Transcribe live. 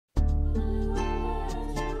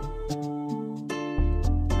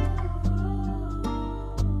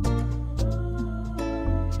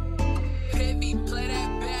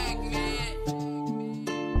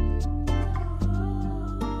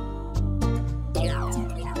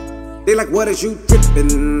They like, what is you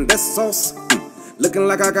drippin'? That's sauce. Looking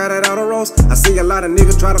like I got it out of roast. I see a lot of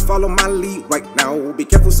niggas try to follow my lead right now. Be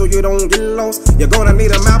careful so you don't get lost. You're gonna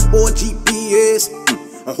need a map or GPS.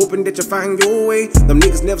 I'm hoping that you find your way. Them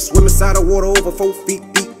niggas never swim inside the water over 4 feet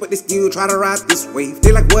deep, but they still try to ride this wave.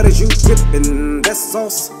 They like, what is you drippin'? That's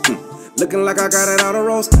sauce. Looking like I got it out of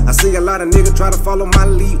roast. I see a lot of niggas try to follow my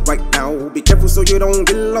lead right now. Be careful so you don't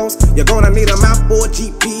get lost. You're gonna need a map or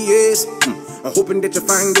GPS. I'm hoping that you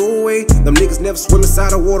find your way. Them niggas never swim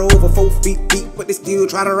inside the water over 4 feet deep, but they still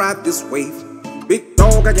try to ride this wave. Big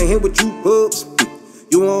dog, I can hit with you bubs.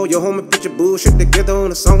 You and all your homie put your bullshit together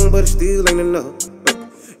on a song, but it still ain't enough.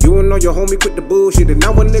 You and all your homie quit the bullshit, and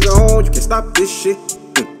now a nigga on, you can stop this shit.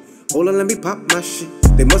 Hold on, let me pop my shit.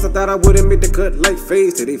 They must have thought I wouldn't make the cut like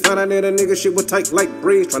phase, till they found out that a nigga shit was tight like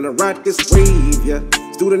braids. Tryna ride this wave, yeah.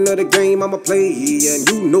 Student of the game, I'ma play, yeah, and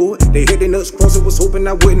you know it. They had their nuts crossed and was hoping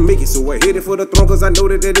I wouldn't make it, so I hit it for the throne, cause I know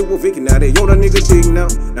that it was vacant. Now they on a nigga dig now.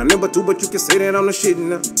 Now number 2, but you can say that I'm the shit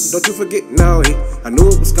now. Don't you forget now, hey. I knew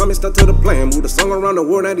it was coming, stuck to the plan. Moved the song around the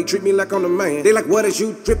world, now they treat me like I'm the man. They like, what is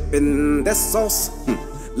you drippin'? That's sauce.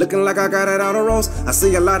 Looking like I got it out of roast. I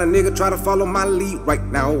see a lot of niggas try to follow my lead right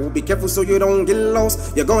now. Be careful so you don't get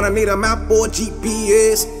lost. You're gonna need a map or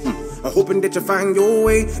GPS. I'm hoping that you find your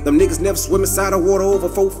way. Them niggas never swim inside the water over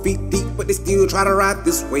 4 feet deep, but they still try to ride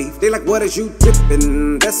this wave. They like, what is you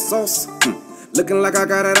drippin'? That's sauce. Looking like I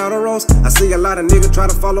got it out of roast. I see a lot of niggas try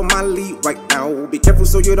to follow my lead right now. Be careful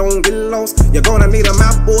so you don't get lost. You're gonna need a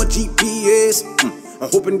map or GPS. I'm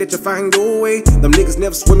hoping that you find your way. Them niggas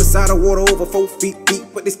never swim inside the water over 4 feet deep,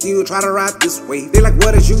 but they still try to ride this wave. They like,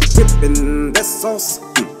 what is you drippin'? That's sauce.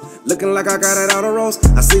 Looking like I got it out of roast.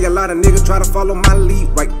 I see a lot of niggas try to follow my lead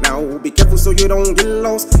right now. Be careful so you don't get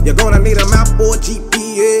lost. You're gonna need a map or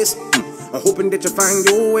GPS. I'm hoping that you find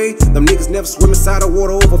your way. Them niggas never swim inside the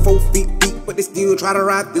water over 4 feet deep, but they still try to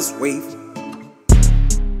ride this wave.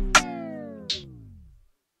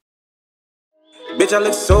 Bitch, I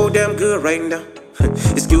look so damn good right now.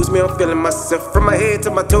 Excuse me, I'm feeling myself from my head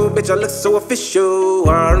to my toe. Bitch, I look so official.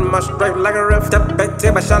 I earn my stripe like a ref. Step back,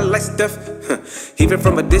 take my shot like Steph. Even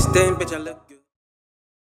from a distance, bitch, I look